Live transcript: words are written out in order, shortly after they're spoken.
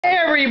Hey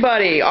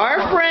everybody,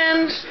 our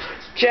friends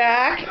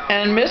Jack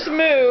and Miss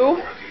Moo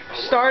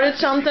started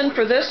something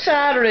for this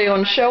Saturday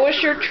on Show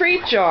Us Your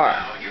Treat Jar.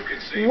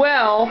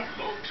 Well,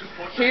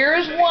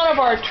 here's one of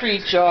our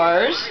treat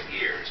jars,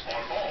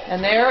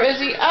 and there is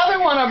the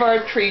other one of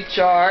our treat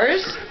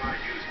jars,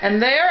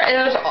 and there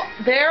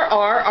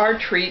are our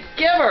treat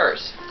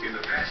givers.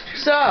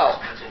 So,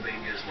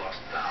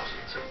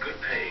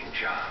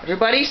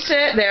 everybody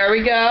sit, there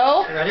we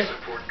go. Ready?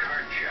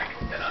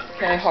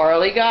 Okay,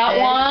 Harley got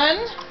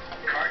one.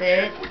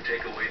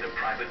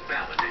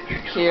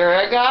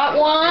 Kira got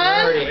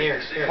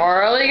one.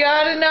 Harley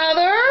got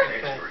another.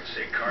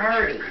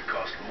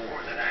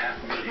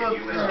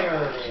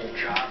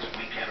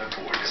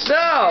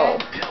 So,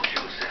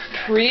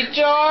 treat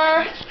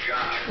jar,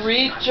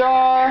 treat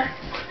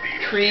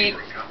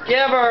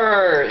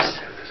givers.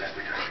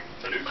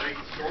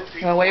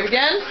 You want to wave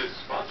again?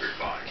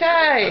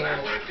 Okay.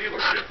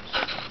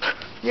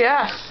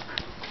 Yes.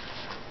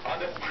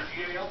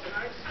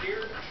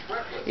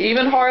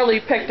 Even Harley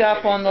picked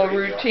up on the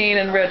routine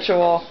and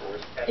ritual.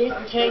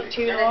 Didn't take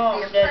too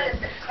long, did it?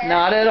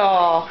 Not at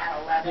all.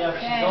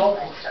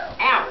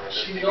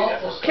 Ouch.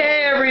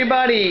 Okay,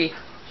 everybody.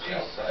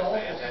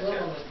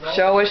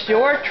 Show us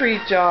your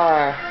treat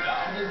jar.